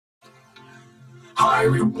Hi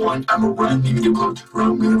everyone, I'm a random video collector.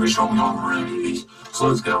 I'm gonna be showing all the remedies. So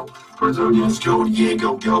let's go. First up is go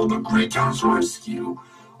Diego, go the great dinosaur rescue.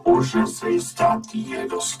 Or should I say stop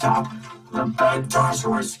Diego, stop the bad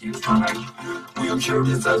dinosaur rescue. We'll cure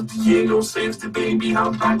this as Diego saves the baby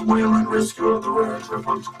humpback whale and rescue of the rare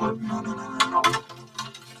reference clip. No.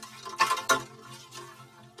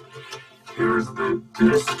 Here's the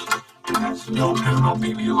disc. It has no pivotal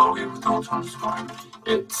baby Logan with no time spine.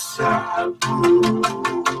 It's sad, but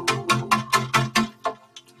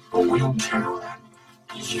we don't care that.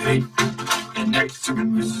 Yay. And next to it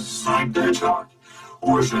is Sonic the Hedgehog.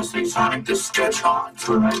 Or should I say Sonic the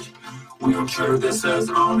Sketchhog, right? We don't care this as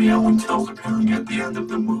Ollie Ellen tells the parent at the end of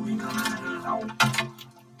the movie. No.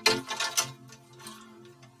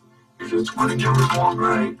 You're just gonna get it wrong,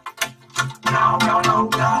 right? No.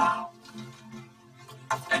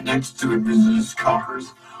 And next to it is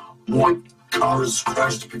Cars. One Cars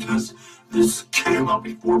crashed because this came out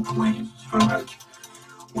before planes, right?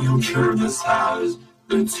 We don't care if this has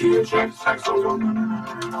the THX text logo.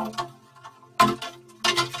 No.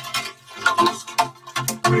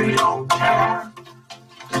 We don't care.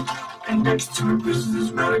 And next to it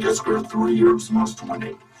is Madagascar 3 years most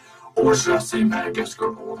wanted. Or should I say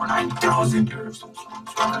Madagascar over 9,000 years old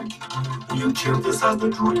songs, right? We don't care if this has the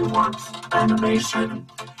DreamWorks animation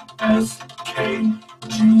SKG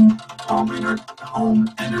home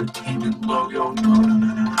entertainment logo.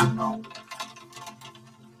 No.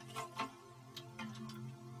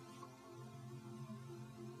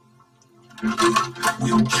 We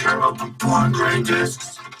don't care about the blonde gray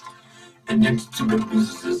discs. And next to it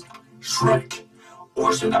is Shrek.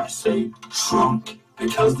 Or should I say Shrunk?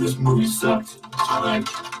 Because this movie sucks.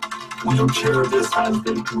 We don't care if this has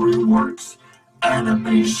the DreamWorks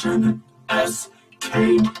animation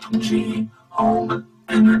SKG home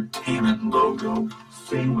entertainment logo.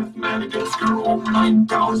 Same with Madagascar over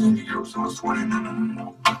 9,000 years. I was wondering,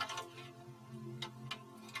 no.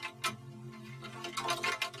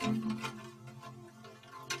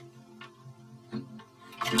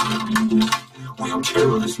 We don't care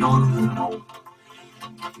about this, no.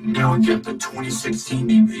 Now we get the 2016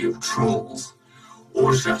 movie of Trolls.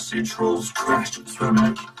 Or should I say Trolls Crashed with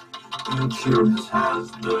Swimming? We don't care if this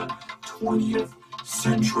has the 20th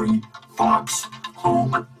Century Fox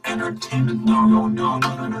home entertainment logo. No.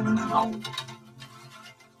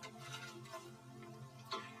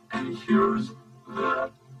 And here's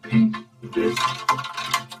the pink disc.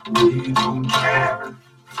 We don't care.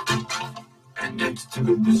 And next to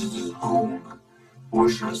it, this is home. Or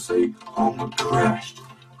should I say home crashed.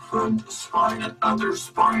 Front spine and other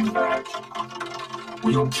spine back.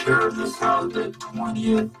 We don't care if this has the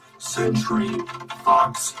 20th Century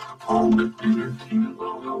Fox home entertainment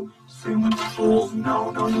logo. Same with Trolls.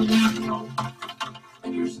 No.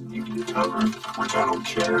 And here's the DVD cover, which I don't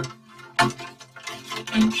care.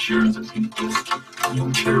 And here's the pink disc. We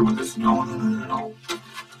don't care with this. No.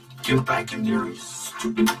 Get back in there, you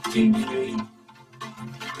stupid DVD.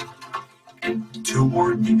 And 2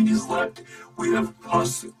 more DVDs left. We have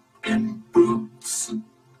Puss in Boots.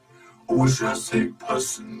 Or should I say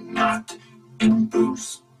Puss Not in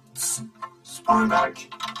Boots? Spine back.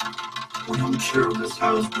 We don't care if this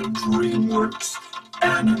has the DreamWorks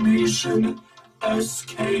animation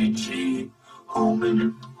SKG home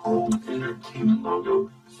entertainment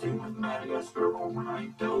logo. Same with Madagascar over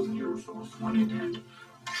 9,000 years old. When it did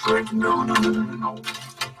Shrek, no.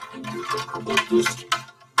 And here's a couple discs.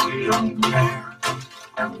 We don't care.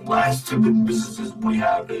 And last of the businesses we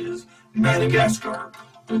have is Madagascar,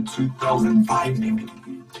 the 2005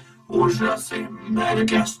 DVD. Or should I say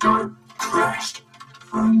Madagascar Crashed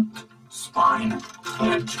Front Spine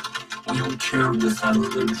Edge. We don't care if this has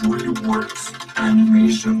the DreamWorks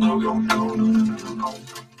animation logo. No.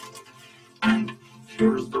 And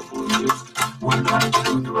here's the blue disc. When I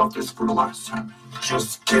told you about this for the last time,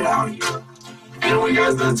 just get out of here. Anyway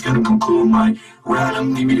guys, that's going to conclude my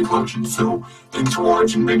random DVD collection. So thanks for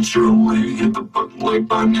watching. Make sure to hit the like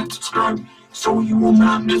button and subscribe so you will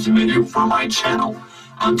not miss a video from my channel.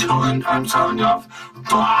 Until then, I'm signing off.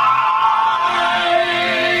 Bye!